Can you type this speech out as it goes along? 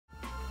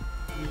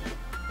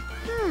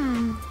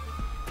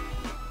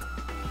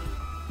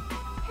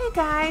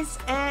guys,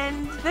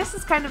 and this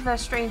is kind of a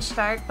strange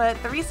start,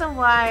 but the reason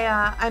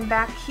why I'm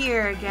back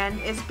here again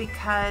is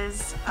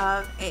because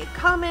of a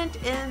comment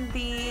in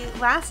the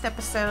last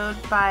episode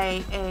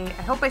by I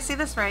hope I say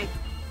this right,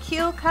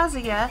 Kyo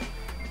Kazuya,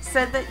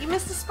 said that you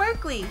missed a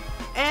sparkly,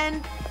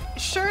 and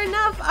sure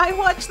enough, I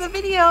watched the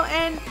video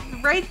and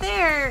right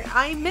there,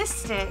 I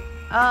missed it.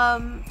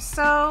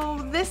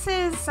 So this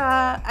is,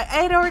 I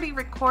had already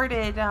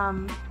recorded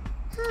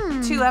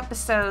 2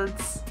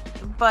 episodes,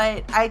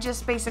 but I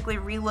just basically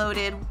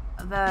reloaded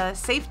the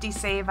safety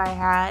save I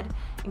had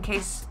in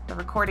case the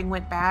recording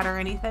went bad or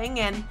anything,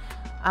 and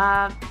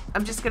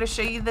I'm just gonna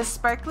show you this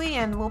sparkly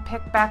and we'll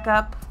pick back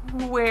up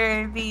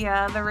where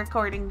the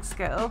recordings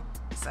go.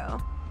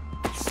 So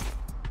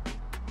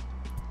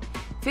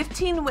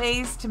 15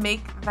 ways to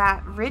make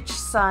that rich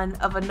son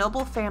of a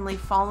noble family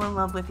fall in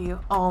love with you.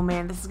 Oh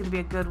man, this is gonna be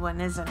a good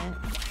one, isn't it?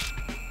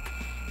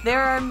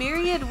 There are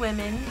myriad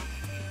women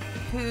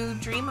who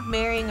dream of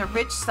marrying a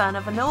rich son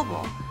of a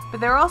noble, but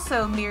there are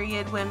also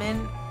myriad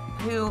women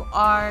who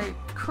are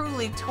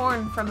cruelly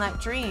torn from that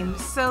dream.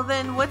 So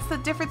then what's the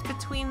difference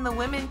between the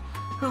women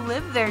who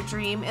live their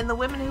dream and the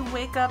women who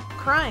wake up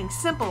crying?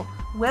 Simple,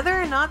 whether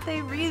or not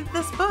they read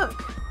this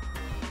book.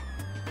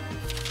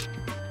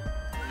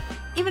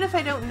 Even if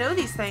I don't know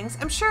these things,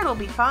 I'm sure it'll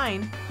be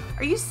fine.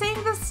 Are you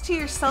saying this to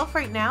yourself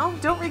right now?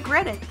 Don't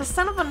regret it. The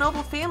son of a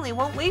noble family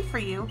won't wait for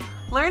you.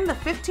 Learn the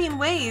 15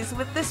 ways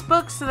with this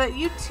book so that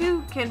you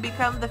too can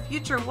become the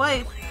future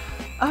wife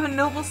of a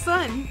noble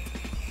son.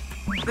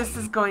 This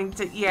is going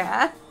to,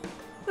 yeah.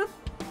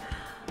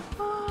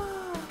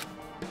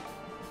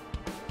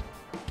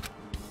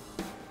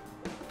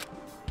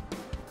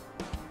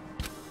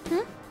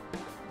 You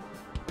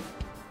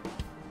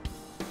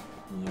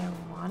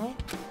want it?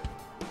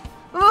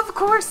 Of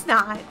course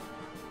not.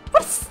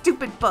 What a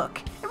stupid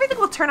book. Everything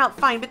will turn out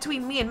fine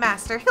between me and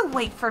Master. He'll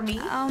wait for me.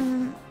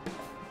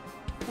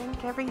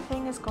 Think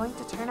everything is going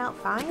to turn out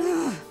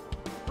fine?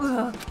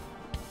 Ugh.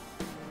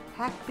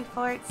 Pack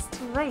before it's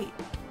too late.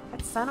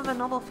 That son of a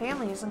noble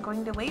family isn't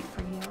going to wait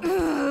for you.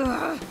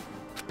 Ugh.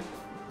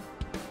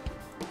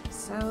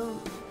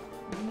 So,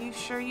 you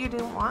sure you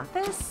didn't want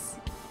this?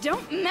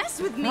 Don't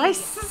mess with me! I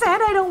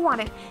said I don't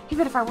want it.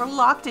 Even if I were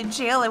locked in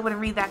jail, I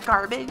wouldn't read that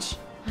garbage.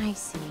 I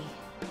see.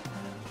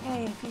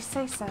 Okay, if you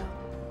say so.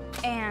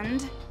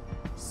 And?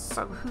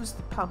 So who's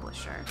the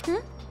publisher?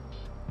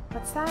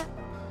 What's that?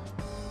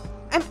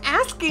 I'm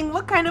asking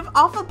what kind of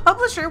awful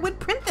publisher would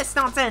print this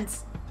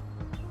nonsense?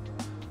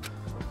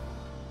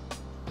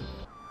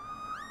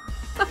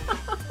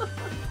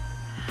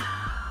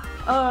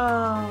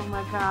 Oh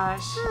my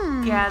gosh.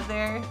 Yeah,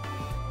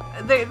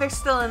 they're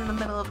still in the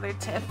middle of their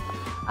tiff.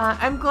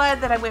 I'm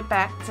glad that I went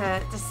back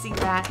to see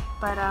that,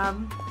 but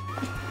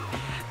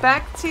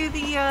back to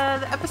the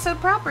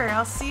episode proper.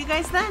 I'll see you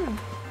guys then.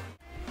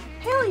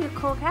 Hello, you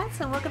cool cats,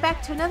 and welcome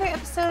back to another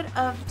episode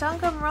of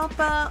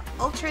Danganronpa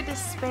Ultra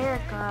Despair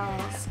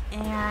Girls.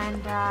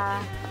 And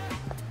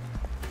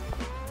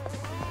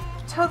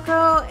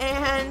Toko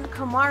and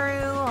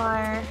Komaru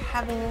are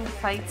having a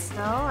fight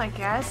still, I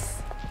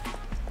guess.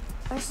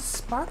 There's a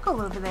sparkle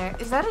over there.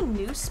 Is that a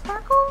new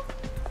sparkle?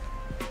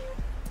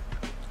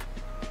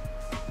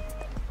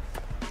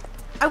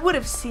 I would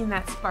have seen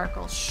that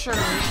sparkle, surely.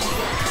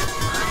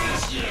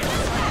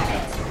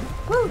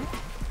 Woo!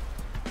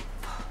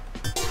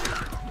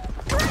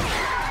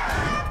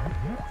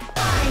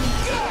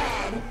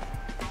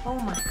 Oh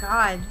my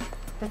god,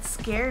 that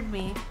scared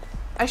me.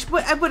 I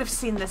would have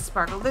seen this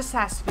sparkle. This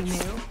has to be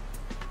new.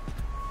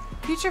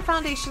 Future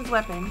Foundation's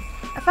weapon.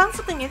 I found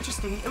something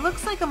interesting. It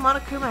looks like a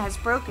Monokuma has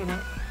broken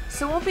it,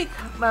 so it won't be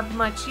of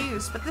much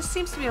use, but this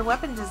seems to be a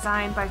weapon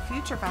designed by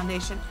Future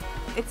Foundation.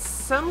 It's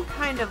some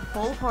kind of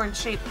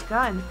bullhorn-shaped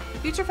gun.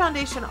 Future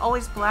Foundation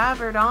always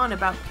blabbered on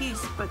about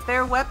peace, but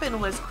their weapon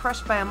was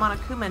crushed by a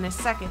Monokuma in a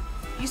second.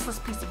 Useless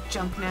piece of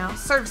junk now.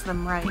 Serves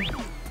them right.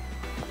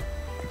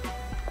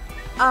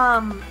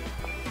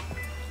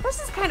 This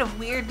is kind of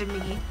weird to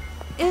me.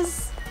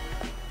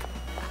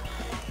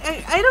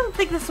 I don't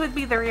think this would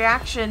be the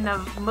reaction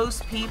of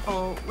most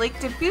people. Like,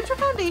 did Future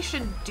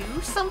Foundation do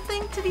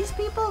something to these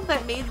people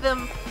that made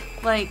them,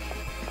 like,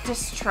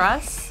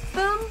 distrust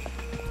them?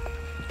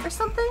 Or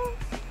something?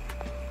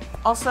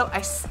 Also,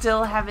 I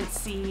still haven't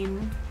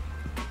seen...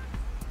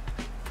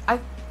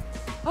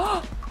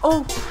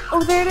 Oh,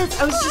 there it is!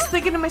 I was just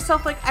thinking to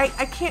myself, like, I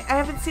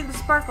haven't seen the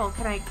sparkle.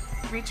 Can I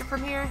reach it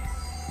from here?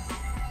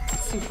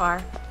 It's too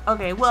far.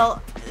 Okay,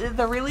 well,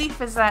 the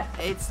relief is that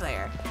it's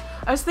there.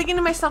 I was thinking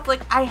to myself,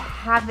 like, I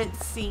haven't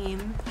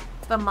seen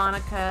the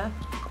Monica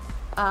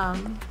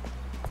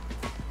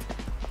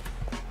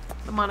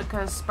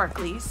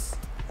sparklies.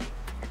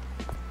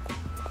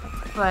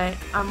 But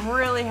I'm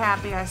really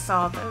happy I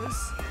saw those.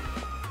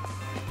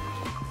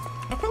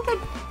 I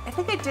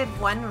think I did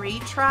one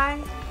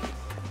retry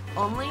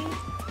only.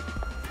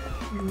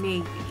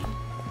 Maybe.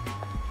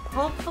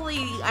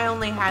 Hopefully I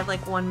only had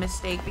like one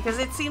mistake, because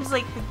it seems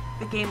like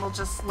the game will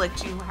just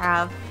let you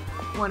have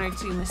 1 or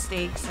 2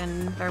 mistakes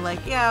and they're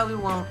like, yeah, we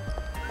won't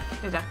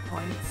deduct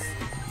points.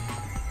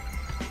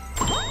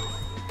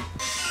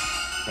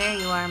 There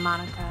you are,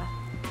 Monica.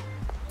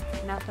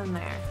 Nothing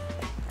there.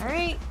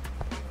 Alright.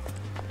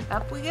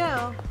 Up we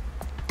go.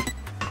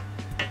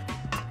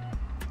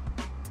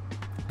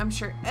 I'm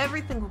sure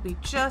everything will be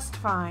just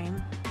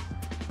fine.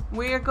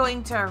 We're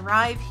going to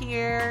arrive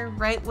here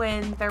right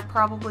when they're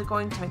probably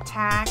going to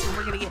attack, and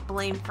we're going to get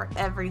blamed for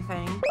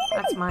everything.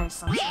 That's my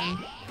assumption.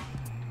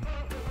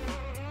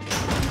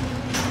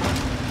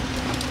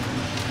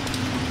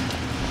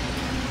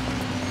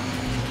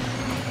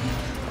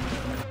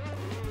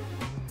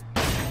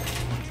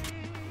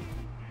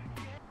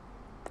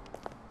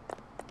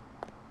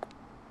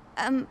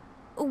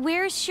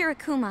 Where's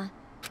Shirokuma?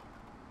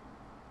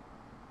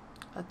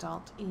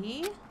 Adult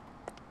E?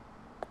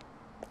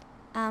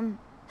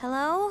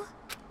 Hello?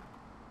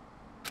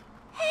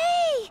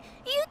 Hey!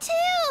 You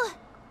too!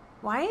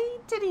 Why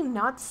did he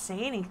not say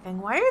anything?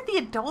 Why are the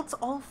adults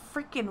all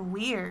freaking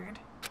weird?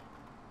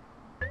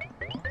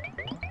 Yay!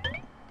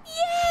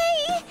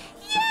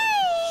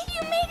 Yay!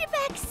 You made it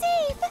back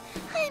safe!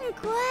 I'm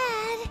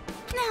glad.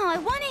 Now I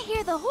want to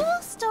hear the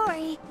whole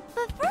story.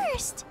 But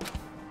first...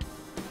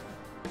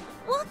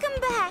 Welcome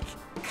back!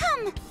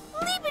 Come,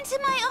 leap into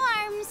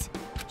my arms!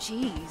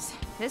 Jeez,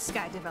 this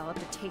guy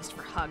developed a taste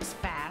for hugs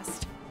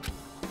fast.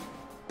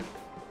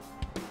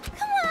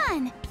 Come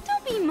on!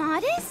 Don't be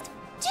modest!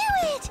 Do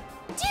it!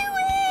 Do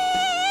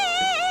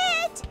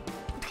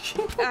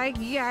it!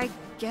 Yeah, I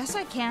guess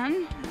I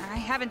can. I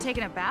haven't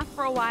taken a bath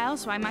for a while,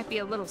 so I might be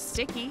a little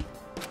sticky.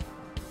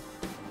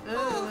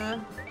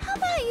 Oh, how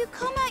about you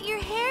comb out your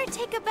hair,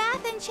 take a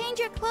bath, and change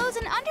your clothes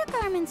and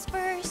undergarments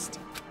first?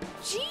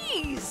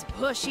 Jeez,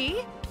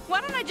 pushy.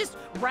 Why don't I just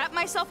wrap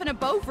myself in a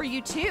bow for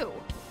you too?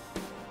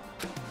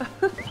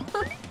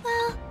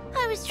 Well,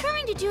 I was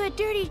trying to do a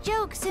dirty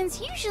joke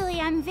since usually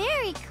I'm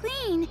very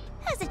clean,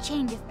 as a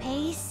change of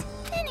pace.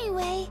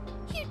 Anyway,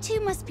 you two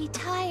must be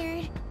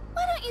tired.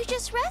 Why don't you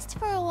just rest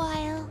for a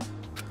while?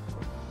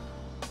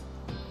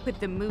 With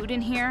the mood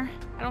in here,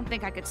 I don't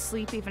think I could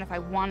sleep even if I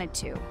wanted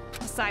to.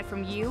 Aside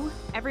from you,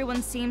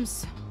 everyone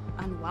seems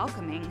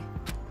unwelcoming.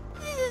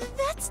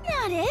 That's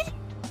not it.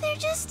 They're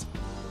just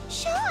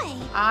shy.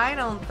 I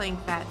don't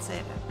think that's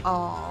it at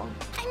all.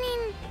 I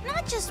mean,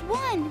 not just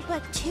one,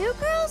 but two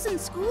girls in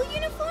school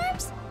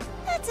uniforms?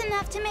 That's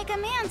enough to make a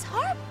man's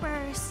heart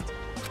burst.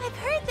 I've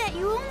heard that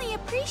you only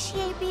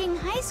appreciate being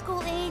high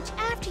school age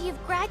after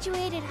you've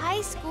graduated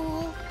high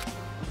school.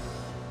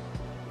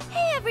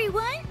 Hey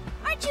everyone!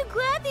 Aren't you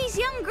glad these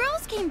young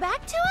girls came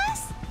back to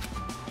us?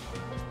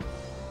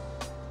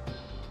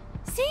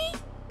 See?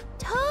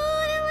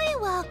 Totally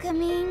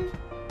welcoming.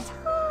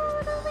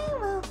 Totally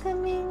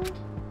welcoming.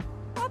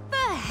 What the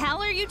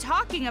hell are you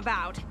talking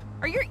about?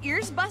 Are your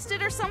ears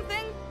busted or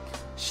something?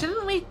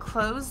 Shouldn't we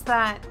close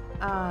that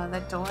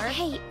door?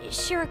 Hey,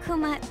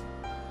 Shirokuma,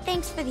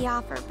 thanks for the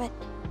offer, but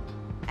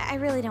I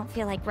really don't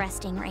feel like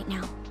resting right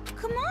now.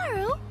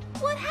 Kamaru,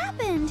 what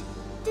happened?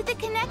 Did the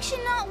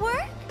connection not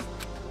work?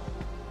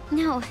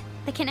 No,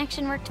 the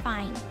connection worked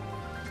fine.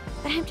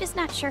 But I'm just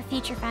not sure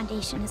Future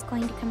Foundation is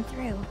going to come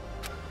through.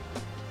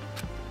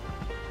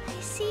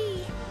 I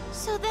see.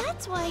 So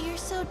that's why you're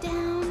so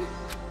down.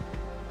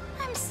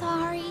 I'm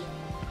sorry.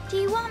 Do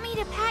you want me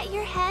to pat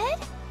your head?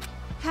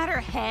 Pat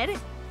her head?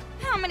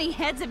 How many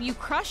heads have you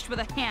crushed with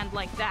a hand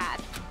like that?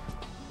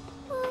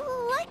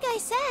 Well, like I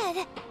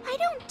said, I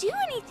don't do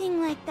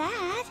anything like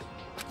that.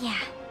 Yeah,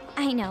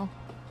 I know.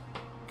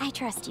 I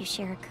trust you,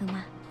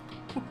 Shirokuma.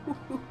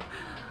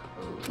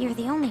 You're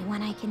the only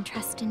one I can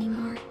trust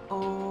anymore.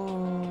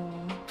 Oh.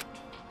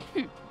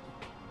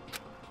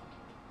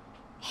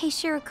 Hey,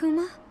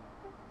 Shirokuma.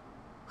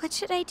 What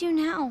should I do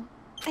now?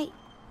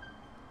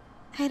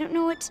 I don't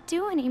know what to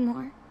do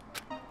anymore.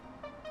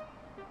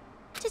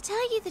 To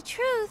tell you the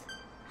truth,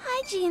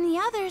 Haiji and the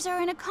others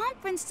are in a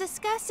conference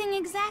discussing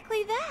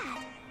exactly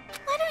that.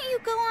 Why don't you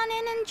go on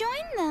in and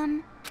join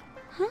them?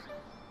 Huh?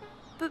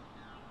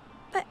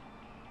 But...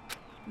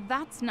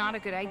 That's not a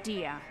good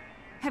idea.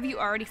 Have you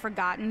already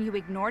forgotten you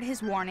ignored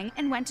his warning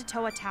and went to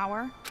Toa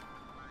Tower?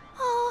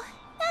 Oh,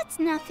 that's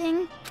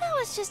nothing. That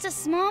was just a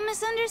small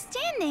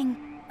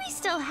misunderstanding. We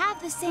still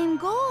have the same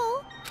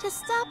goal, to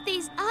stop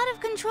these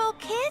out-of-control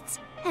kids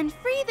and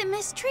free the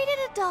mistreated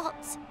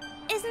adults.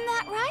 Isn't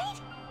that right?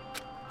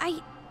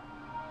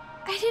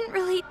 I didn't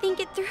really think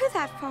it through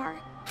that far.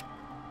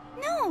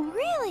 No,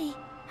 really.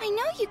 I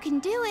know you can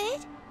do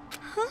it.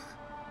 Huh?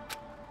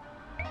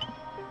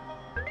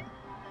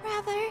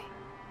 Rather,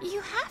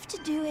 you have to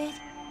do it.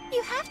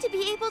 You have to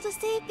be able to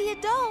save the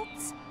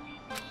adults.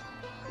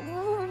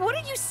 What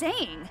are you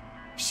saying?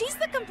 She's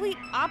the complete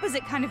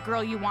opposite kind of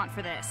girl you want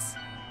for this.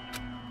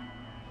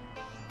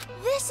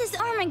 This is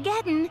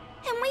Armageddon,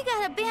 and we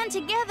gotta band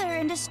together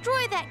and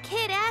destroy that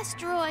kid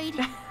asteroid.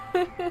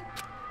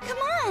 Come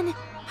on,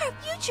 our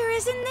future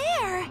is in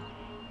there.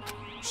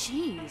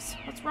 Jeez,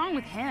 what's wrong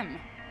with him?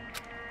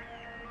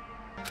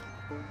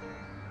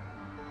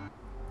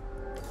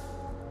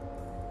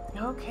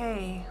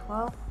 Okay,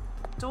 well,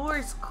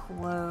 door's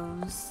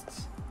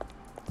closed.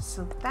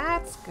 So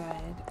that's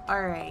good.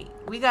 Alright,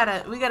 we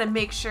gotta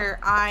make sure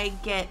I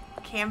get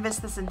canvas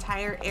this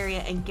entire area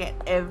and get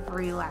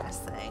every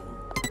last thing.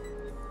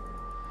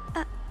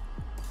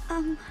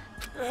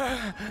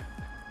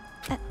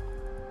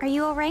 Are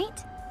you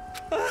alright?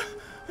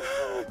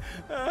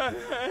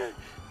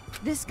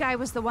 This guy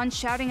was the one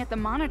shouting at the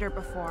monitor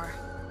before.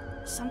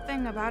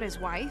 Something about his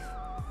wife?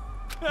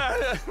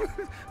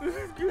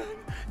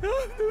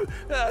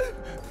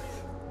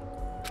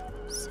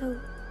 So,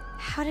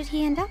 how did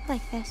he end up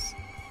like this?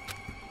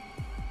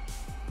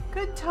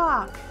 Good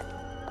talk.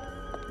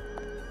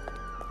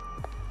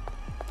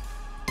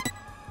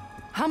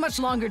 How much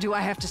longer do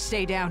I have to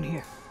stay down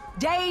here?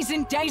 Days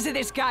and days of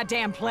this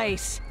goddamn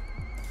place!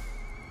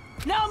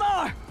 No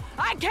more!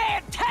 I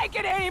can't take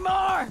it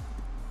anymore!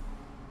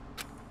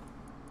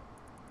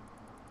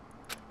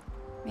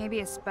 Maybe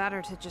it's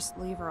better to just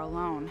leave her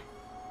alone.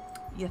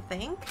 You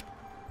think?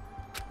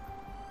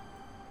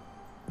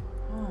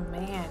 Oh,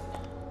 man.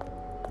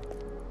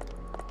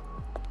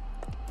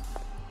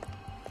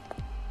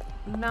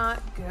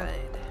 Not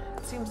good.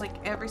 It seems like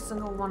every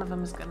single one of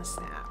them is gonna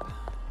snap.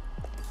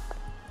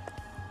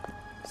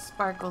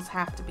 Sparkles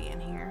have to be in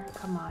here.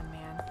 Come on,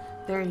 man.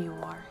 There you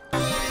are.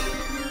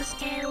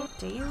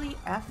 Daily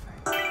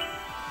effort.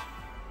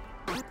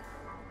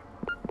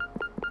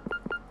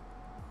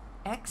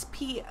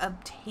 XP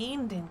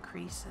obtained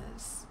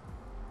increases.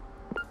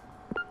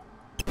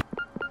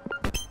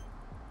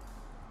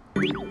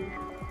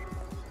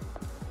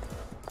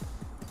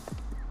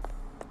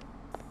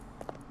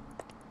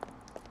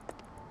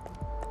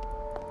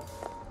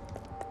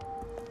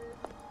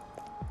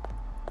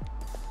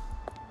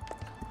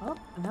 Oh,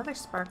 another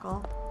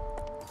sparkle.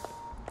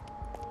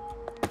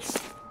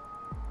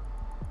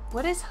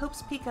 What is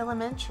Hope's Peak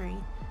Elementary?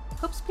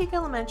 Hope's Peak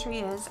Elementary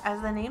is,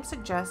 as the name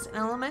suggests, an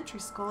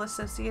elementary school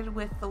associated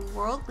with the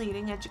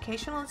world-leading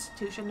educational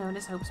institution known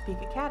as Hope's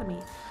Peak Academy.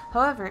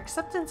 However,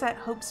 acceptance at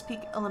Hope's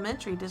Peak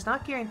Elementary does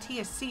not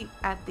guarantee a seat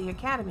at the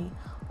academy.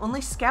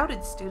 Only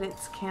scouted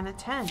students can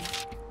attend.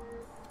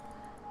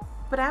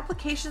 But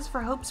applications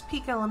for Hope's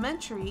Peak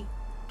Elementary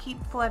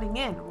keep flooding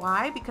in.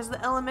 Why? Because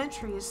the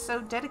elementary is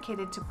so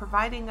dedicated to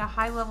providing a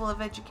high level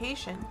of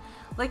education.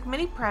 Like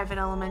many private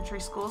elementary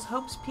schools,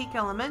 Hope's Peak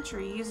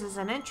Elementary uses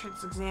an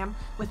entrance exam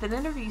with an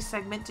interview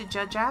segment to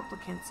judge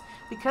applicants.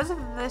 Because of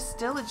this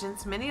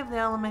diligence, many of the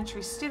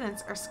elementary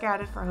students are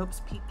scouted for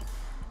Hope's Peak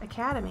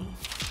Academy.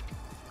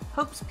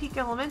 Hope's Peak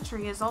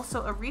Elementary is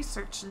also a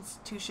research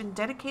institution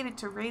dedicated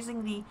to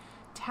raising the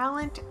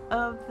talent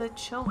of the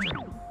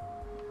children.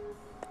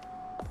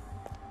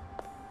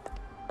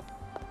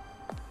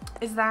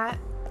 Is that...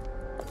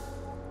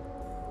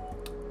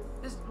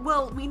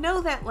 well, we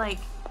know that, like,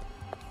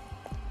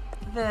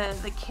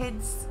 the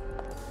kids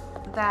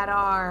that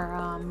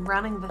are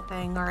running the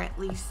thing are at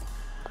least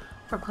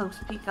from Hope's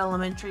Peak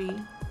Elementary,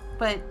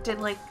 but did,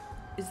 like,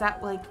 is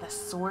that, like, the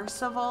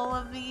source of all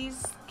of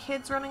these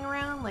kids running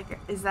around? Like,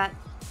 is that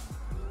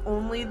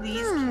only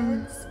these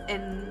kids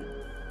and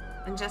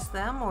just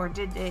them, or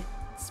did it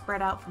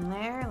spread out from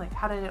there? Like,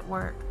 how did it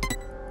work?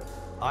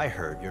 I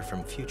heard you're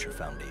from Future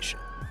Foundation.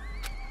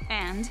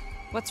 And?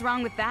 What's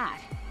wrong with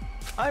that?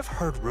 I've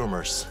heard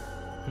rumors.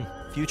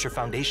 Future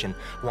Foundation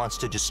wants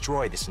to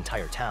destroy this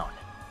entire town.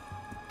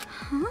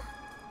 Huh?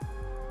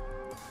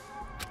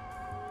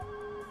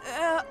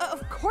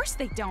 Of course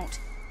they don't.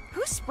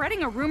 Who's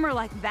spreading a rumor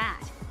like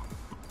that?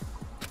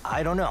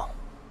 I don't know,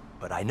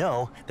 but I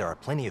know there are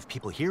plenty of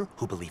people here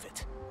who believe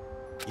it.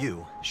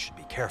 You should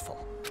be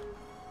careful.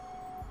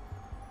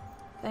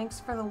 Thanks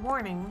for the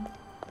warning.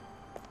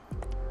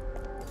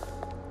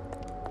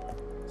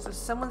 So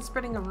someone's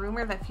spreading a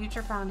rumor that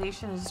Future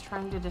Foundation is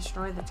trying to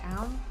destroy the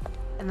town?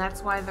 And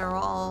that's why they're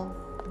all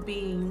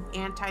being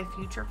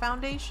anti-Future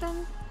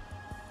Foundation?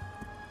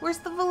 Where's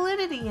the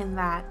validity in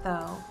that,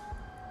 though?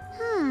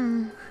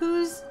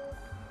 Who's...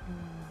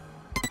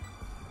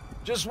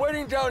 Just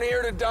waiting down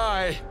here to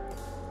die.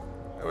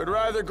 I would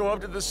rather go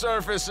up to the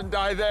surface and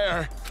die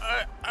there.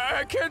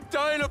 I can't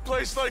die in a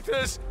place like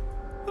this.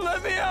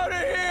 Let me out of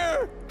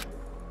here!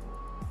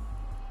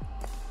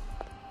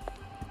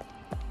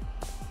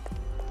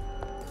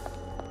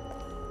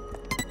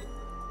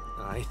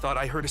 I thought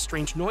I heard a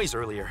strange noise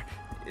earlier.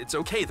 It's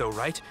okay though,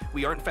 right?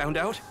 We aren't found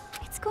out?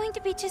 It's going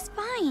to be just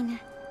fine.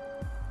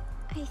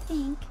 I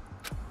think.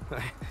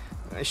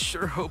 I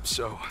sure hope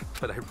so,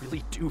 but I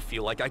really do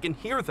feel like I can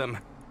hear them.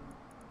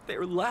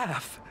 Their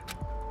laugh.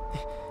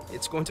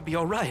 It's going to be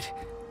all right.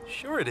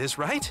 Sure it is,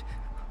 right?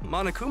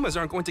 Monokumas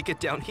aren't going to get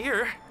down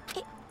here.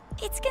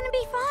 It's gonna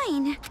be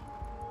fine.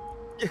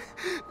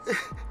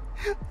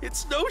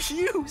 It's no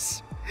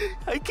use.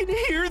 I can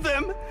hear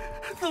them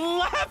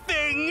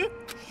laughing.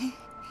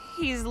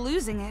 He's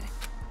losing it.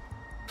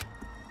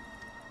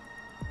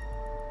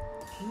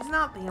 He's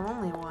not the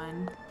only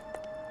one.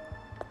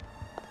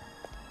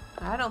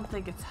 I don't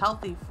think it's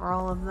healthy for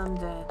all of them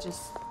to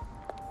just...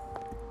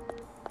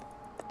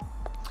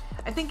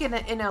 I think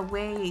in a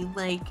way,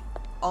 like,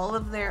 all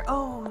of their...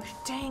 Oh,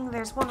 dang,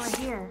 there's one right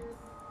here.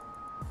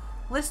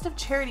 List of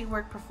charity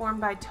work performed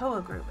by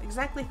Toa Group.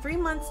 Exactly 3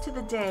 months to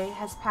the day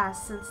has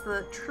passed since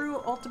the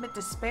true ultimate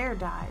despair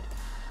died.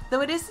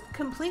 Though it isn't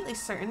completely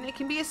certain, it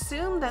can be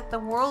assumed that the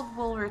world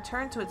will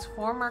return to its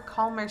former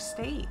calmer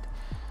state.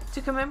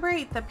 To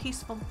commemorate the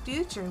peaceful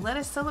future, let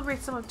us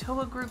celebrate some of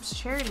Towa Group's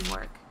charity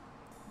work.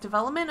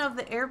 Development of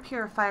the air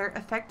purifier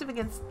effective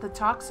against the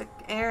toxic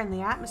air in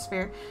the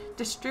atmosphere,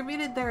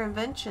 distributed their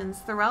inventions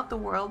throughout the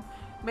world,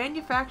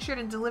 manufactured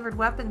and delivered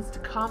weapons to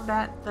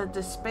combat the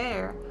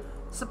despair,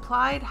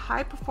 supplied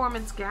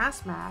high-performance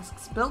gas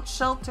masks, built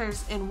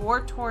shelters in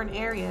war-torn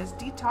areas,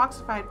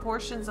 detoxified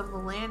portions of the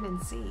land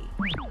and sea.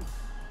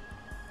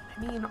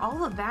 I mean,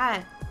 all of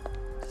that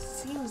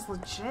seems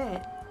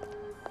legit.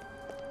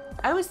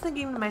 I was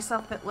thinking to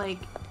myself that, like,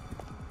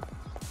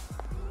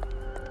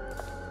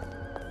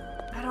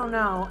 I don't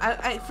know.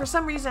 For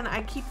some reason,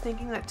 I keep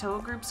thinking that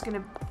Towa Group's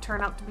gonna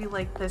turn out to be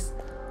like this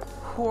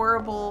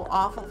horrible,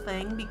 awful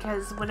thing,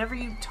 because whenever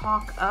you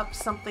talk up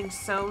something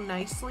so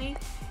nicely,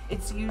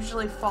 it's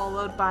usually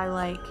followed by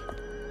like,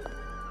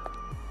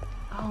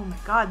 oh my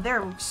god, there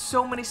are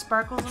so many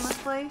sparkles in this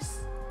place.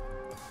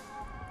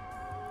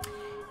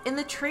 In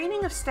the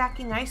training of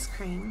stacking ice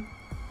cream,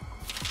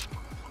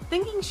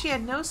 thinking she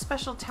had no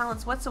special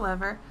talents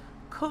whatsoever,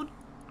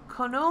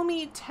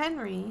 Konomi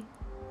Tenri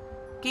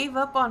gave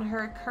up on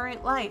her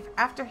current life.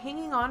 After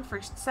hanging on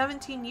for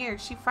 17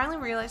 years, she finally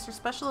realized her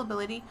special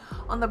ability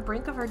on the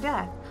brink of her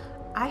death.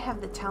 I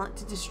have the talent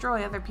to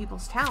destroy other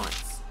people's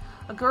talents.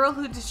 A girl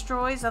who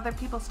destroys other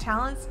people's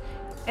talents,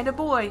 and a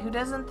boy who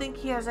doesn't think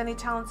he has any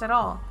talents at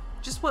all.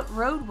 Just what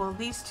road will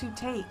these two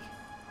take?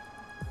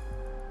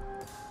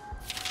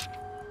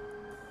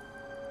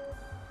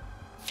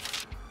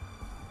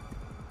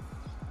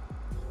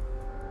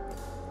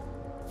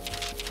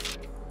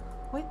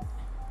 What?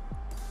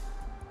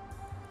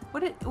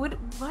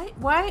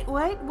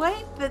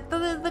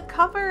 The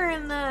cover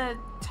and the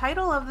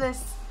title of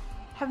this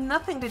have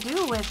nothing to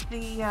do with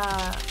the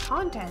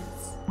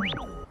contents.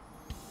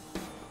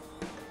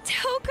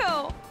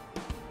 Toko!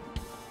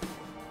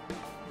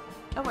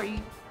 Oh, are you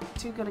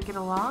two gonna get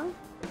along?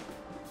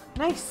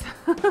 Nice.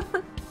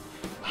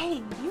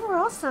 Hey, you were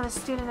also a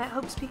student at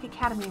Hope's Peak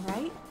Academy,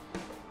 right?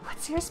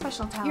 What's your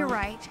special talent? You're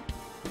right.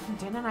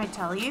 Didn't I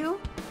tell you?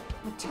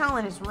 My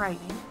talent is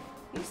writing.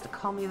 They used to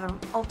call me the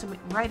ultimate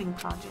writing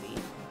prodigy.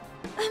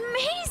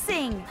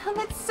 Amazing! Oh,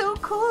 that's so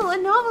cool! A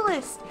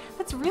novelist!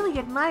 That's really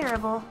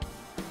admirable.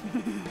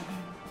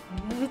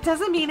 It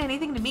doesn't mean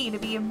anything to me to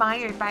be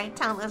admired by a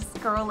talentless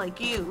girl like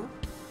you.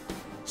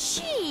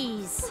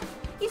 Jeez!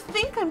 You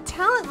think I'm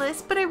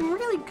talentless, but I'm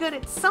really good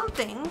at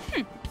something.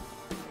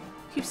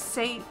 You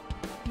say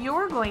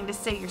you're going to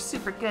say you're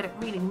super good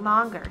at reading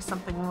manga or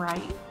something,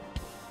 right?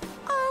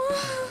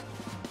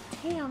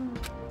 Damn.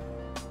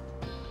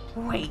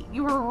 Wait,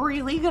 you were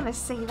really gonna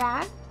say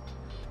that?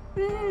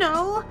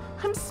 No,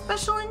 I'm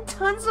special in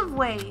tons of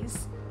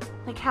ways.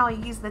 Like how I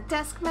use the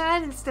desk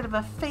mat instead of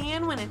a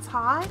fan when it's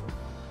hot.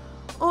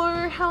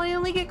 Or how I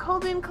only get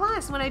called in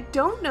class when I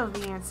don't know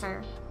the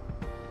answer.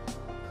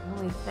 The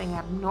only thing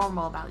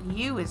abnormal about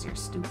you is your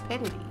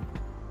stupidity.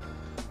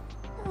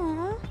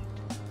 Kinda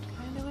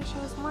wish I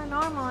was more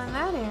normal in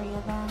that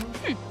area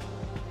then.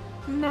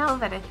 Now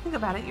that I think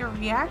about it, your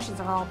reactions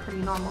are all pretty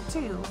normal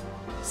too.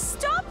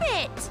 Stop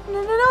it!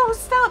 No,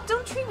 stop!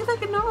 Don't treat me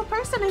like a normal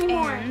person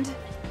anymore! And?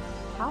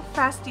 How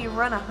fast do you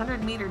run a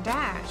 100-meter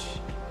dash?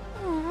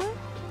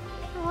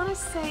 I want to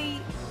say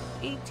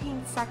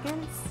 18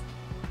 seconds.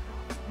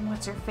 And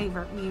what's your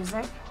favorite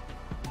music?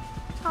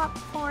 Top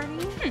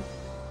 40?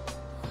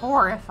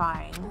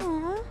 Horrifying.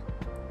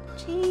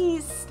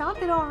 Jeez,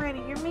 stop it already.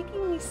 You're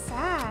making me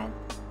sad.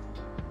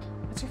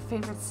 What's your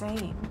favorite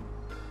saying?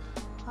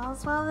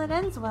 All's well that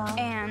ends well.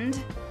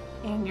 And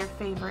your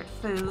favorite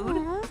food?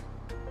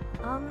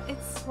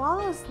 It's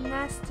swallow's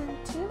nest and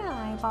tuna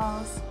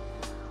eyeballs.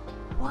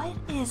 What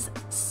is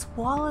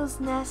swallow's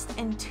nest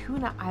and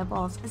tuna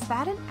eyeballs? Is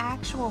that an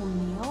actual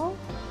meal?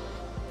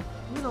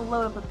 I'm gonna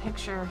load up a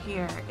picture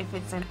here if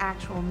it's an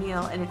actual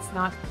meal and it's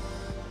not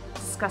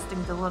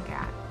disgusting to look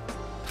at.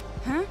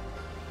 Huh?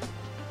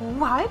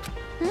 What?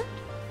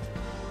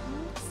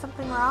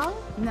 Something wrong?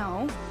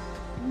 no.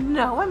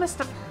 No, I must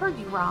have heard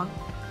you wrong.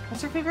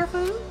 What's your favorite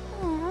food?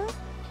 I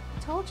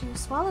told you,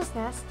 swallow's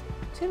nest,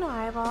 tuna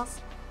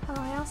eyeballs. Oh,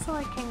 I also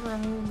like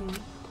kangaroo meat.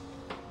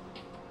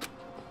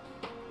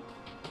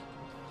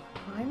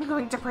 I'm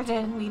going to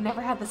pretend we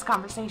never had this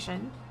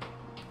conversation.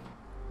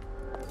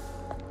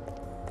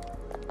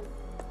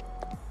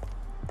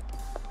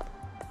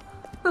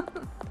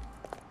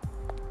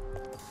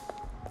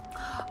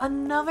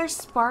 Another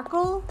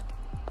sparkle?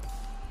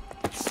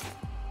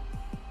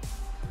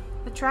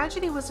 The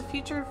tragedy was a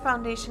Future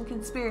Foundation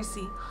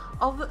conspiracy.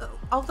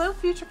 Although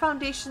Future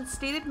Foundation's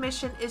stated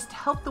mission is to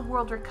help the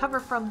world recover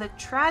from the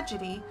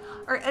tragedy,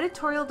 our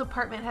editorial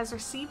department has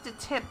received a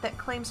tip that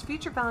claims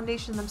Future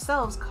Foundation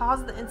themselves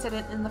caused the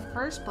incident in the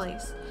first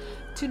place.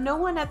 To no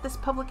one at this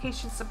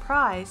publication's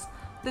surprise,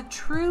 the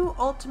true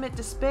ultimate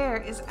despair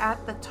is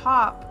at the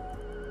top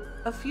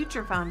of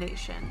Future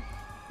Foundation.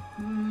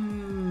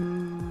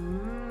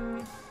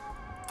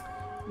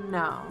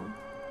 No,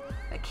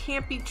 that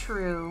can't be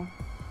true.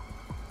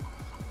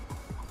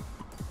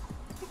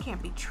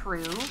 can't be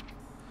true.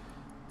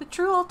 The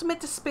true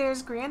ultimate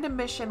despair's grand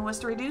ambition was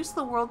to reduce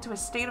the world to a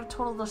state of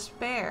total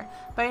despair.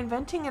 By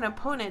inventing an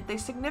opponent, they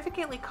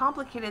significantly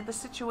complicated the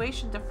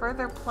situation to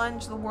further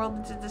plunge the world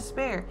into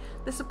despair.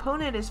 This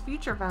opponent is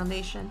Future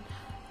Foundation.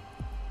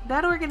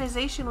 That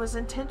organization was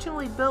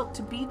intentionally built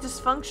to be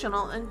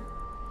dysfunctional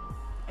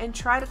and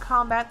try to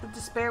combat the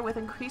despair with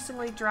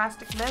increasingly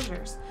drastic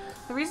measures.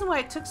 The reason why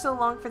it took so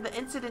long for the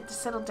incident to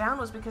settle down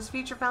was because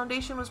Future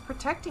Foundation was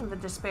protecting the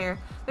despair.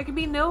 There could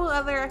be no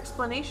other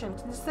explanation.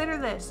 Consider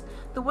this.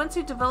 The ones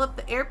who developed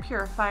the air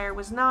purifier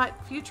was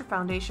not Future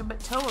Foundation, but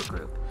Toa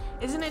Group.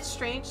 Isn't it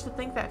strange to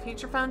think that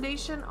Future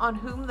Foundation, on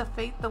whom the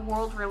fate the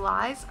world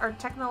relies, are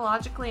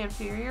technologically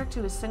inferior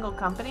to a single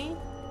company?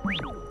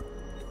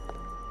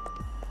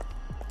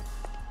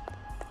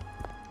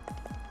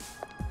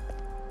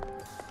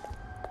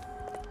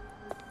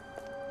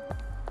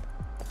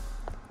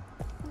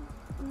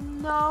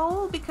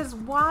 No, because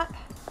what?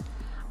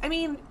 I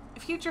mean,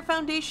 Future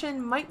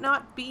Foundation might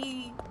not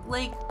be,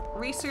 like,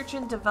 research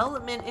and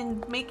development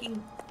in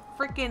making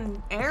frickin'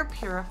 air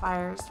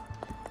purifiers.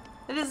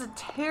 It is a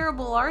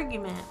terrible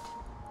argument.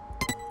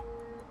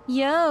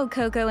 Yo,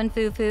 Coco and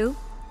Fufu.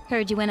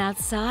 Heard you went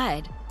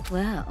outside.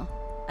 Well,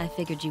 I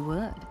figured you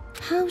would.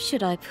 How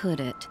should I put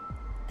it?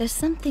 There's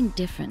something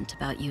different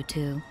about you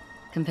two,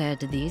 compared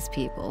to these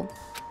people.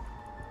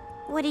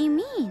 What do you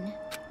mean?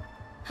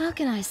 How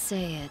can I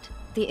say it?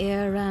 The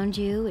air around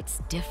you,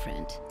 it's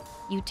different.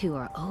 You two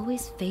are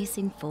always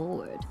facing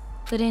forward.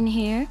 But in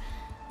here,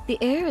 the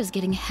air is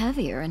getting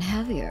heavier and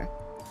heavier.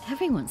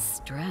 Everyone's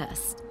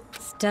stressed.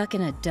 Stuck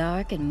in a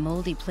dark and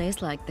moldy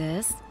place like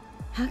this,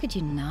 how could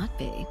you not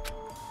be?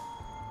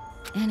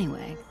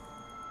 Anyway,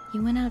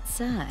 you went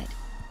outside.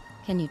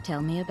 Can you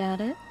tell me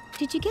about it?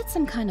 Did you get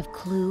some kind of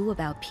clue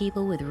about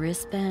people with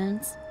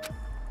wristbands?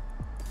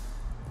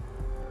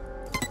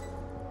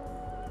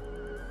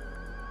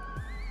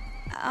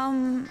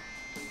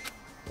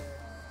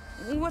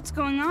 What's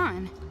going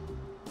on?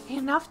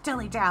 Enough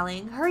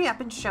dilly-dallying. Hurry up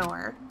and show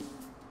her.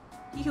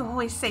 You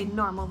always say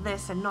normal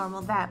this and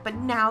normal that, but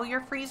now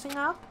you're freezing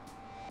up?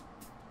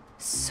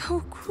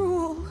 So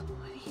cruel.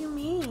 What do you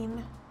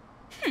mean?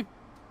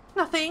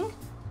 Nothing.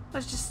 I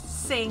was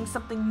just saying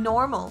something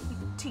normal,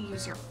 to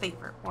use your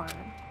favorite word.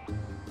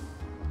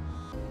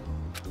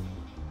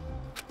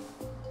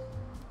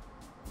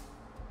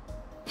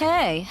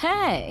 Hey,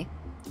 hey!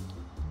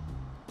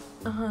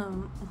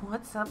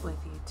 What's up with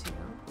you two?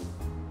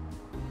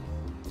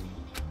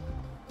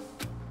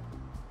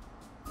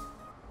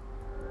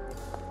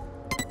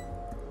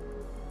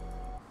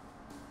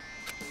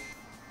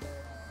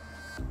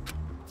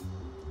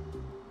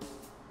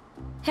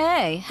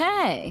 Hey,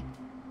 hey!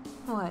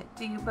 What,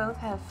 do you both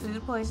have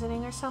food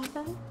poisoning or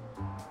something?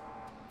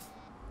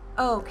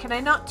 Oh, can I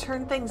not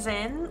turn things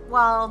in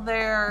while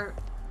they're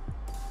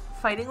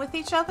fighting with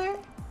each other?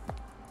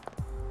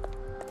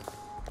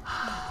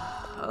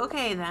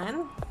 Okay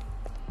then.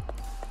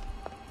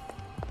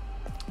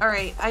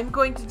 Alright, I'm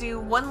going to do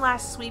one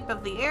last sweep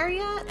of the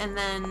area and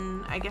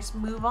then I guess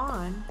move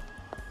on.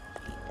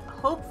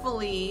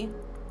 Hopefully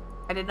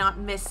I did not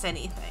miss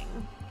anything.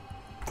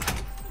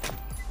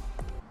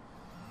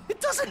 It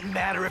doesn't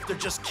matter if they're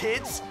just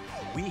kids.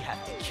 We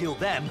have to kill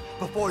them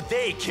before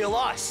they kill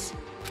us.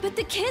 But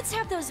the kids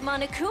have those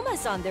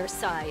Monokumas on their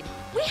side.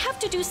 We have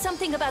to do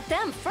something about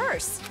them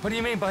first. What do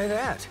you mean by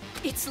that?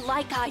 It's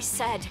like I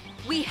said.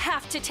 We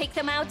have to take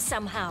them out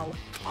somehow.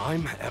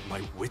 I'm at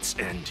my wit's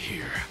end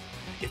here.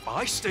 If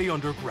I stay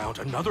underground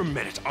another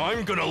minute,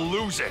 I'm gonna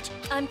lose it.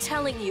 I'm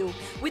telling you,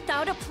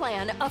 without a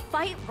plan, a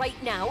fight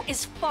right now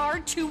is far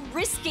too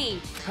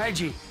risky.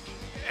 Haiji,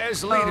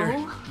 as leader,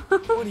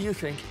 what do you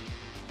think?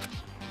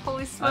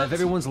 Holy smokes. I have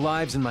everyone's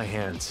lives in my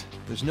hands.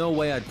 There's no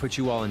way I'd put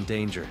you all in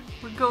danger.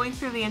 We're going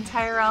through the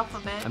entire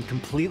alphabet. I'm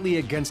completely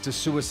against a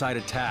suicide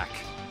attack,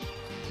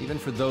 even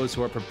for those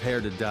who are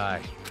prepared to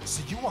die.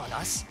 So you want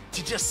us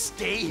to just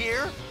stay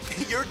here?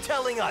 You're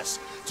telling us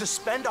to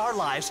spend our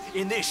lives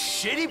in this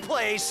shitty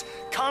place,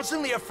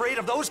 constantly afraid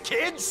of those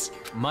kids?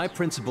 My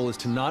principle is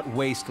to not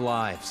waste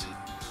lives.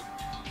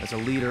 As a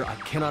leader, I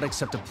cannot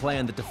accept a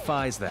plan that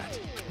defies that.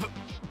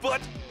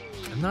 But...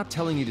 I'm not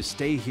telling you to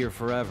stay here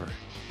forever.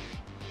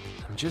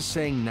 I'm just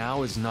saying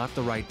now is not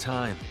the right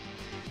time.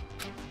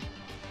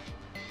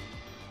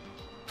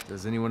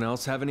 Does anyone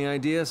else have any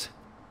ideas?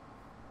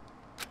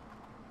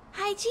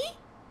 Haiji,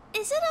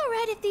 is it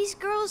alright if these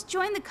girls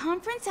join the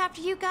conference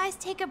after you guys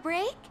take a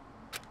break?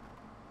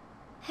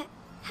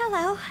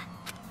 Hello.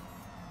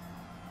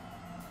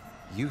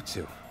 You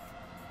two?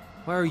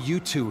 Why are you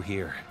two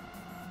here?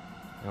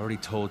 I already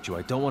told you,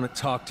 I don't want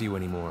to talk to you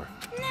anymore.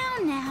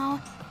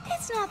 Now,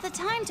 it's not the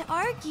time to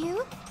argue.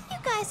 You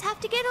guys have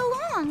to get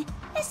along,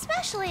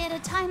 especially at a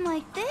time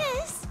like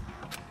this.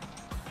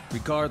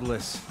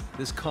 Regardless,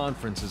 this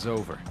conference is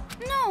over.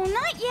 No,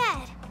 not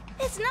yet.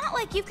 It's not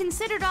like you've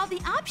considered all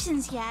the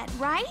options yet,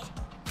 right?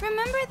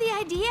 Remember the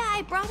idea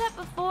I brought up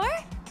before?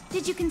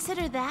 Did you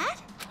consider that?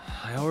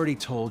 I already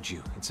told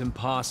you, it's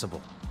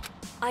impossible.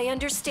 I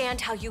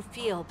understand how you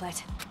feel,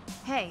 but...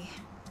 Hey,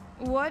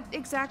 What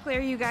exactly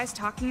are you guys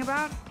talking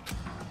about?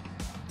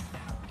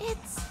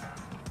 It's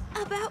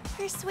about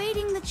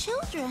persuading the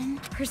children.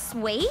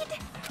 Persuade?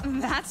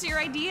 That's your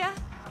idea?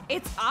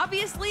 It's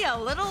obviously a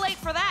little late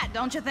for that,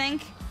 don't you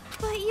think?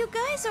 But you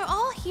guys are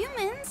all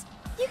humans.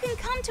 You can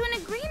come to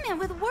an agreement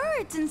with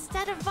words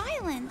instead of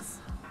violence.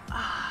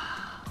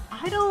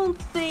 I don't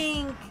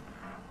think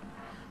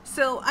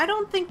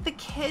the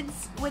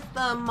kids with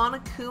the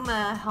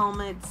Monokuma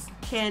helmets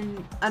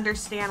can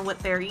understand what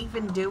they're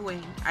even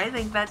doing. I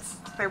think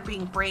they're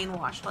being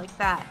brainwashed like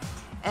that.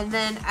 And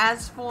then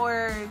as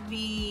for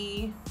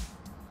the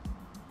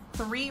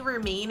 3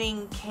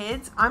 remaining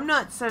kids, I'm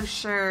not so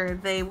sure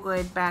they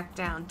would back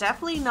down.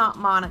 Definitely not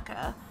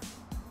Monica.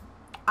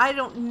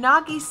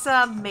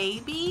 Nagisa,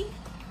 maybe?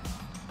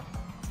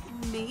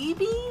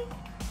 Maybe?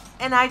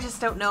 And I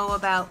just don't know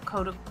about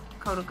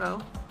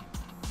Kotoko.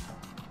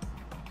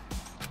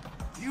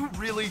 You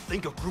really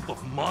think a group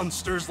of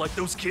monsters like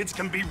those kids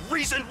can be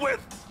reasoned with?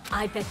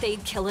 I bet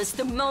they'd kill us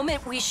the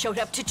moment we showed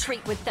up to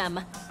treat with them.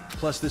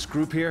 Plus this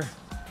group here,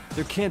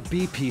 there can't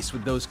be peace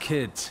with those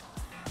kids.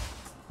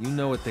 You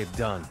know what they've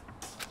done.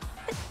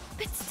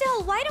 But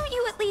still, why don't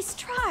you at least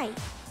try?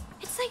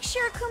 It's like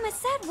Shirakuma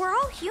said, we're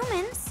all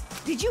humans.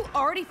 Did you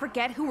already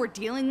forget who we're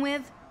dealing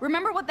with?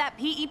 Remember what that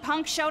PE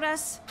punk showed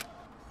us?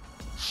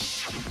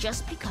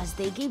 Just because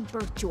they gave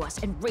birth to us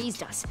and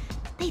raised us,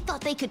 they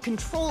thought they could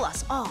control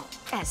us all.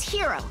 As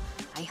hero,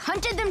 I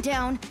hunted them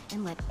down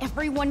and let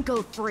everyone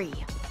go free.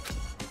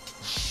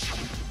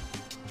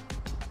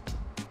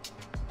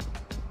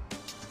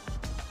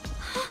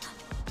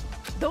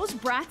 Those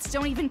brats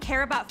don't even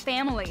care about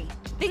family.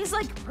 Things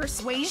like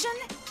persuasion?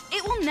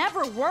 It will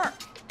never work.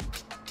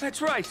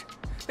 That's right.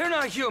 They're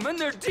not human,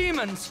 they're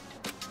demons.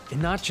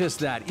 And not just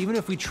that, even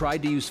if we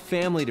tried to use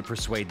family to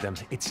persuade them,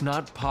 it's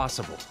not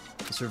possible.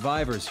 The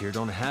survivors here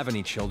don't have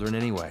any children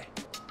anyway.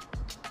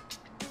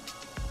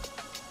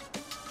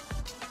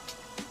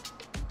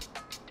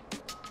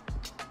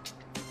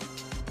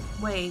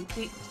 Wait,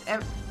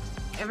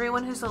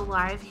 everyone who's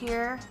alive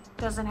here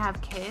doesn't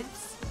have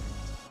kids?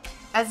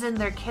 As in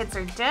their kids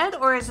are dead,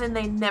 or as in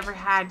they never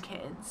had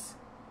kids?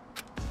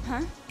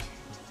 Huh?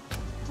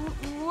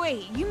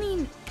 Wait, you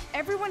mean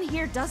everyone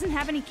here doesn't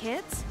have any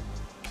kids?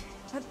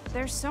 But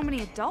there's so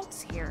many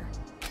adults here.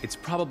 It's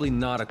probably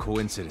not a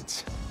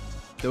coincidence.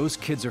 Those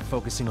kids are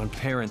focusing on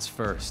parents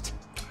first.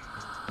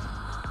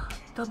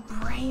 The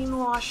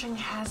brainwashing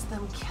has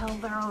them kill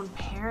their own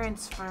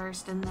parents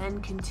first and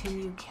then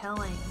continue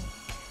killing.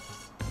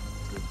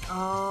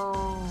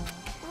 Oh.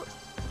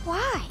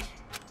 Why?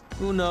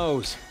 Who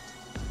knows?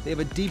 They have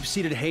a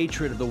deep-seated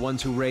hatred of the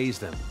ones who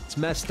raised them. It's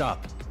messed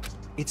up.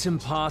 It's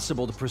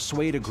impossible to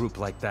persuade a group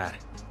like that.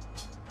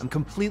 I'm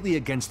completely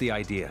against the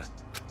idea.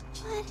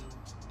 But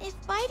if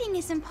fighting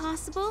is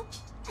impossible,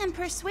 and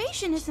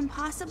persuasion is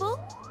impossible,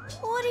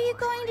 what are you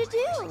going to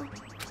do?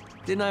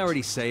 Didn't I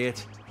already say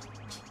it?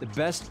 The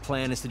best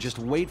plan is to just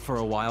wait for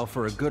a while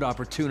for a good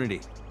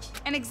opportunity.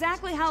 And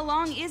exactly how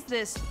long is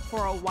this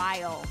for a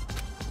while?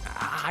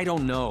 I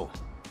don't know.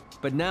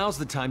 But now's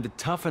the time to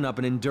toughen up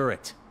and endure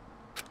it.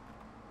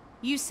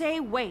 You say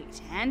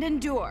wait and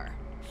endure.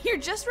 You're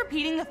just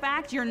repeating the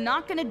fact you're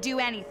not gonna do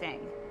anything.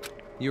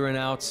 You're an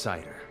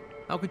outsider.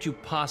 How could you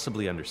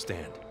possibly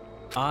understand?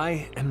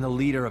 I am the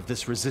leader of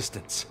this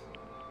resistance.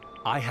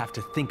 I have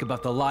to think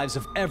about the lives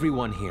of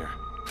everyone here.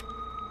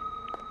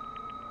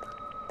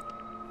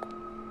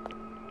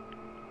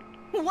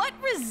 What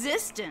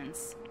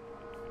resistance?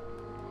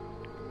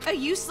 A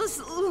useless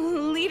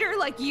leader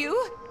like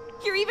you?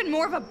 You're even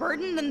more of a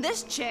burden than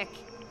this chick.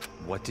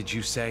 What did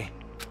you say?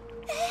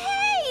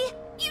 Hey!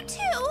 You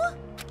too!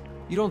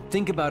 You don't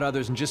think about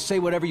others and just say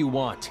whatever you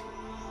want.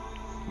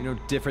 You're no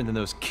different than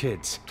those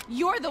kids.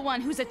 You're the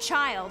one who's a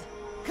child.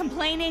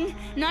 Complaining,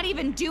 not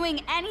even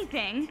doing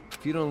anything.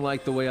 If you don't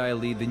like the way I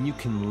lead, then you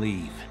can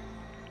leave.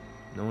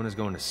 No one is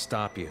going to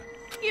stop you.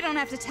 You don't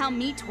have to tell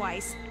me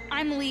twice.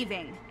 I'm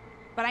leaving.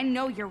 But I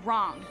know you're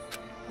wrong.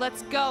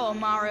 Let's go,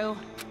 Omaru.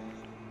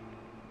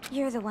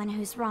 You're the one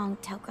who's wrong,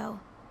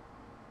 Toko.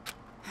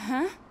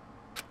 Huh?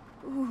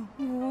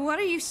 What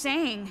are you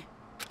saying?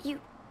 You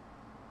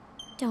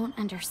don't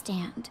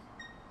understand.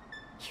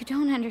 You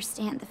don't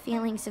understand the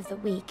feelings of the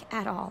weak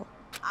at all.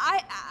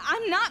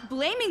 I'm not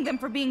blaming them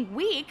for being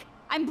weak.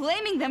 I'm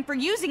blaming them for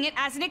using it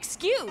as an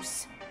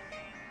excuse.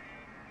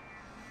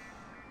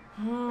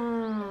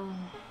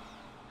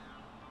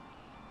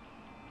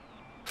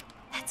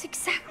 That's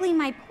exactly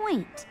my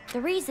point.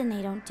 The reason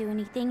they don't do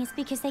anything is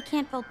because they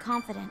can't build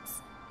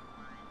confidence.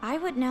 I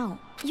would know.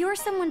 You're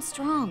someone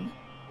strong,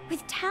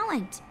 with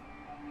talent,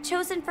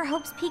 chosen for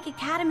Hope's Peak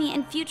Academy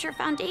and Future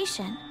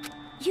Foundation.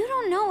 You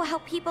don't know how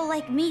people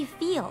like me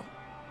feel.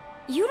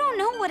 You don't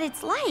know what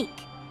it's like.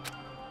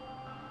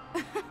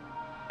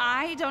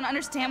 I don't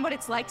understand what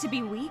it's like to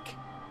be weak?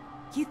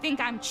 You think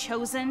I'm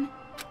chosen?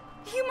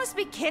 You must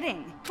be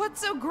kidding.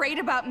 What's so great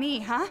about me,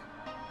 huh?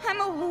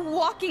 I'm a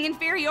walking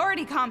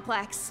inferiority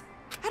complex.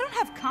 I don't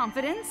have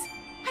confidence.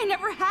 I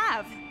never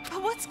have.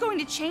 But what's going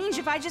to change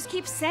if I just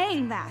keep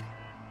saying that?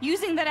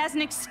 Using that as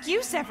an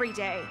excuse every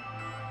day?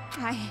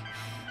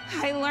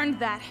 I learned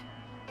that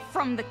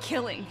from the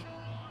killing.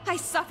 I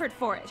suffered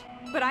for it,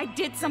 but I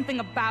did something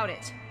about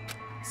it.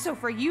 So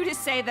for you to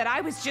say that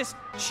I was just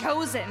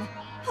chosen,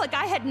 like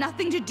I had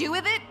nothing to do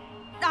with it,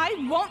 I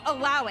won't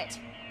allow it.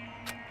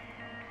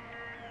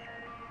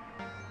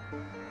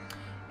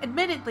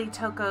 Admittedly,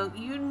 Toko,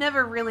 you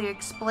never really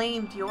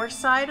explained your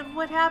side of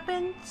what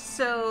happened,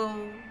 so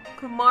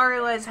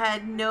Komaru has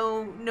had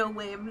no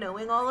way of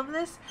knowing all of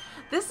this.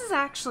 This is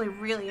actually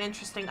really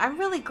interesting. I'm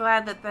really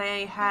glad that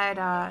they had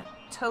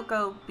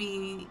Toko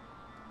be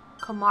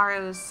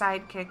Komaru's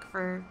sidekick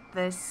for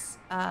this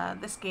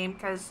this game,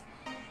 because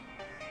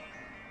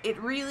it's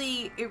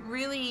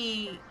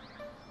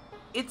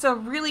a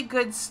really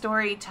good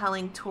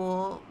storytelling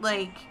tool.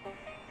 Like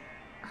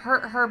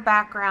her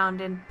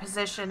background and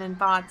position and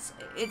thoughts,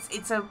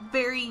 it's a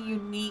very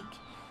unique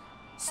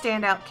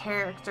standout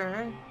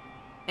character,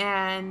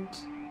 and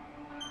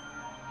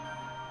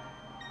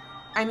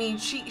I mean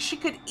she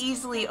could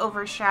easily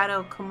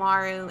overshadow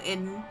Komaru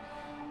in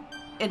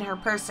her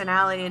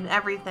personality and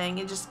everything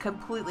and just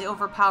completely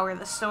overpower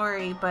the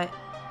story, but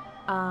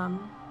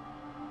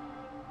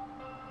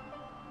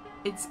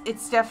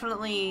it's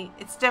definitely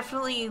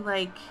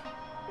like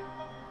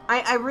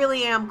I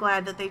really am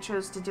glad that they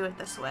chose to do it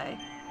this way.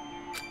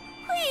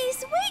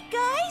 Please, wait,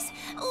 guys!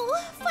 Oh,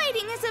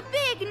 fighting is a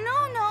big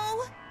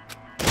no-no!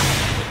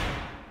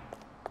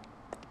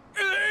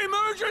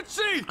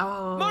 Emergency!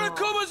 Oh.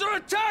 Monokumas are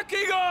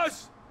attacking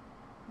us!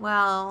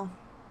 Well,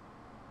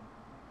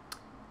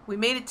 we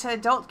made it to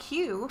Adult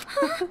Q.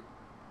 Huh?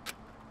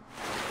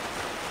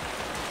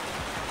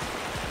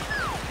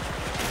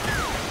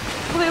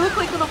 Well, they look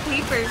like little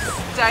papers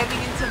diving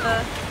into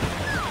the...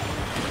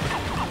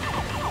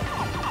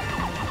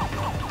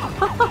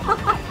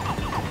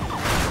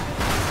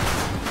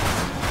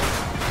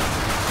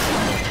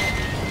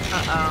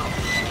 Uh-oh.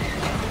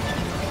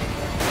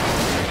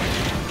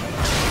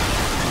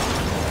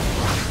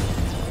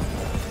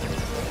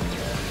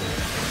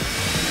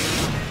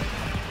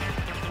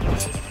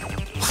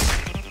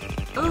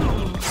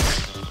 Ooh.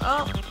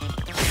 Oh.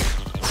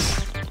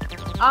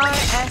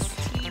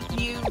 R-S-T-U-V-W.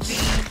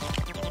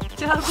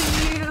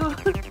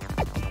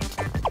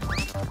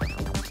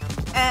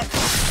 X.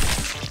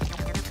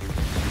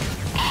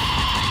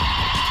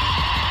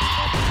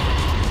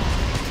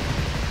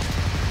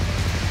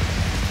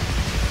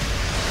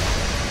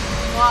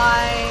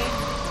 Y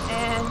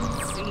and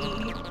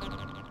Z.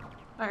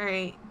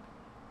 Alright.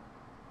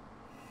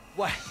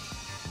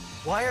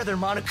 Why are there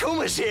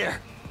Monokumas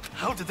here?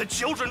 How did the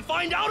children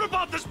find out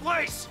about this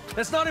place?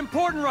 That's not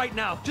important right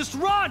now. Just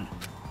run!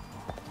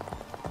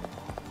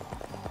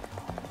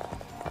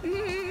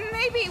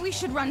 Maybe we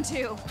should run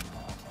too.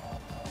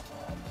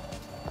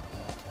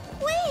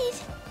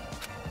 Wait!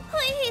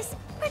 Please,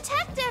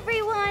 protect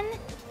everyone!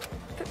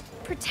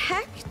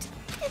 Protect?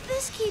 If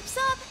this keeps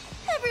up,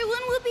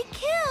 everyone will be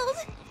killed!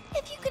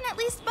 If you can at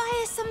least buy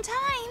us some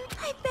time,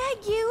 I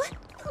beg you,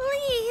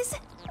 please!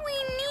 We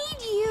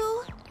need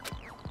you!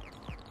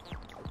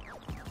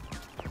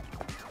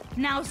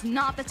 Now's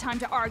not the time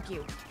to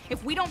argue.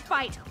 If we don't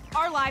fight,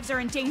 our lives are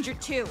in danger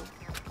too.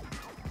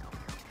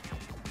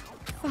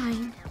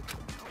 Fine.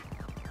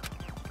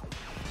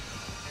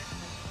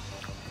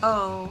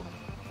 Oh,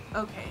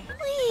 okay.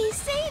 Please,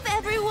 save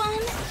everyone!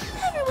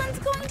 Everyone's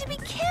going to be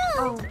killed!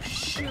 Oh,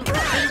 shoot.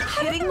 Are you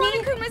kidding me?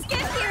 Monokumas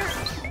get here!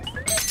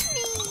 It's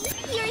me!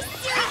 You're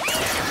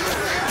serious!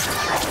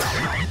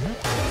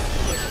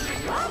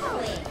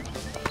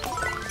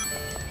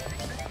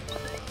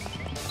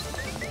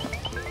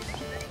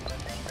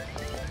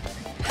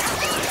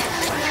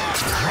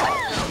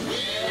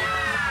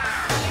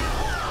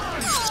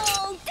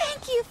 Oh,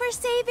 thank you for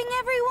saving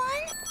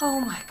everyone! Oh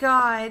my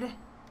god.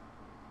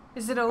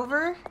 Is it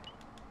over?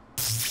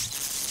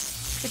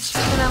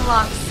 Achievement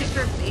unlocked.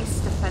 Secret base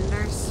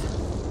defenders.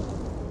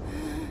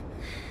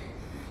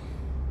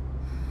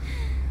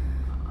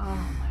 Oh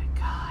my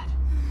god.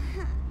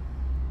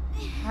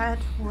 That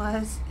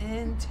was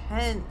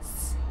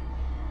intense.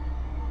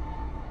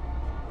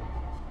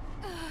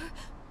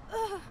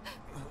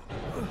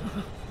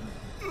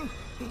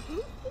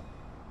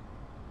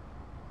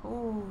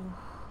 Oh.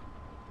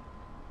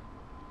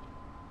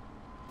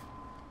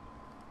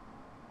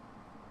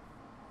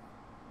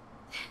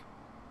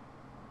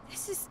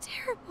 This is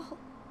terrible.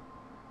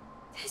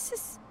 This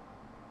is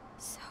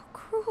so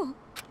cruel.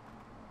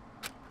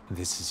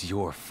 This is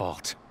your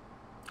fault.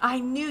 I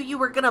knew you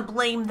were gonna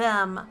blame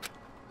them.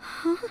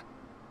 Huh?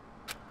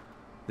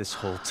 This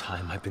whole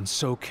time I've been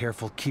so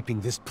careful keeping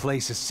this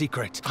place a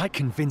secret. I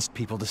convinced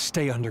people to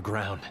stay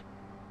underground.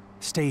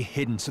 Stay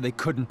hidden so they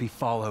couldn't be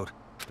followed.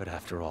 But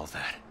after all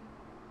that,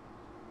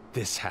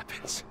 this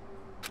happens.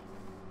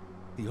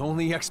 The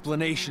only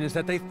explanation is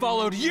that they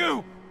followed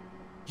you!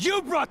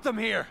 You brought them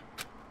here!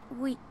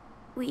 We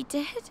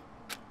did?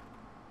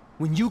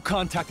 When you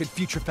contacted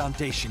Future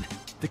Foundation,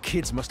 the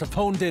kids must have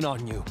honed in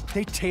on you.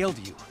 They tailed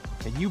you,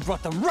 and you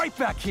brought them right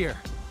back here!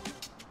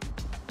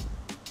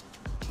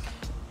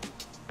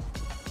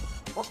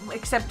 Well,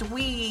 except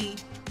we,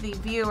 the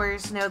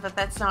viewers, know that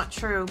that's not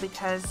true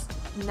because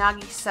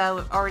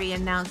Nagisa already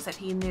announced that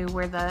he knew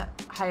where the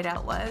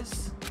hideout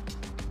was.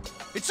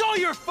 It's all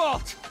your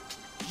fault!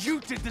 You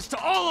did this to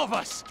all of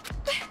us!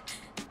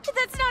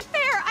 That's not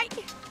fair. I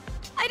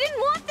didn't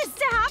want this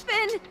to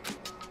happen.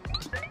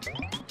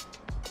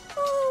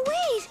 Oh,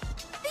 wait.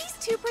 These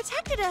two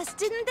protected us,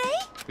 didn't they?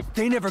 If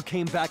they never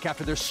came back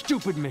after their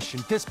stupid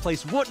mission, this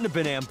place wouldn't have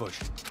been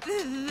ambushed.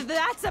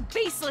 That's a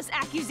baseless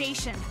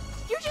accusation.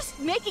 You're just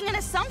making an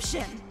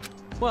assumption.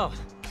 Well,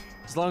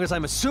 as long as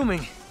I'm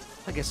assuming,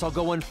 I guess I'll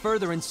go one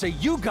further and say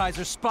you guys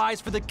are spies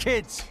for the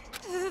kids.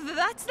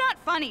 That's not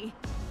funny.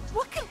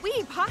 What could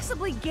we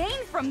possibly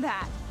gain from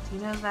that? You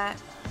know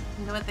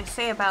what they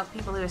say about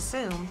people who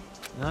assume.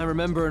 I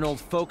remember an old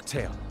folk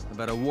tale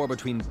about a war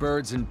between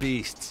birds and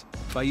beasts.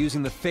 By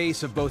using the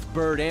face of both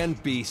bird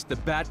and beast, the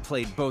bat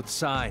played both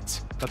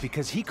sides. But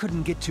because he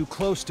couldn't get too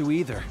close to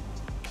either,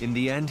 in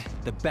the end,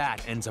 the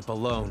bat ends up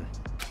alone.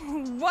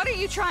 What are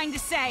you trying to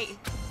say?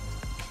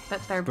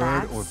 That they're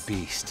Bird bats? or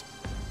beast?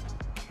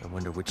 I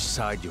wonder which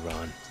side you're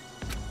on.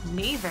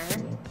 Neither.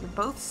 You're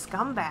both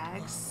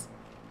scumbags.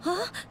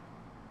 Huh?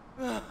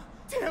 Damn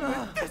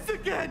it, this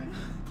again!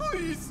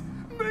 Please,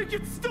 make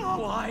it stop!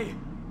 Why?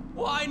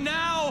 Why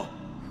now?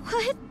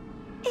 What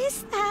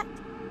is that?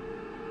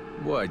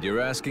 What, you're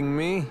asking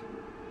me?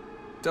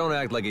 Don't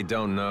act like you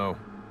don't know.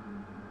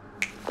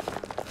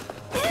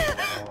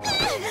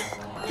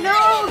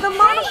 No, the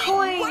mana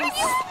coins!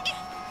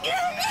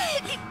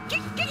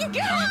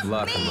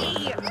 Lock them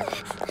up.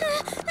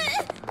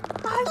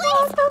 I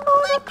lost the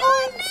mana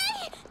coins!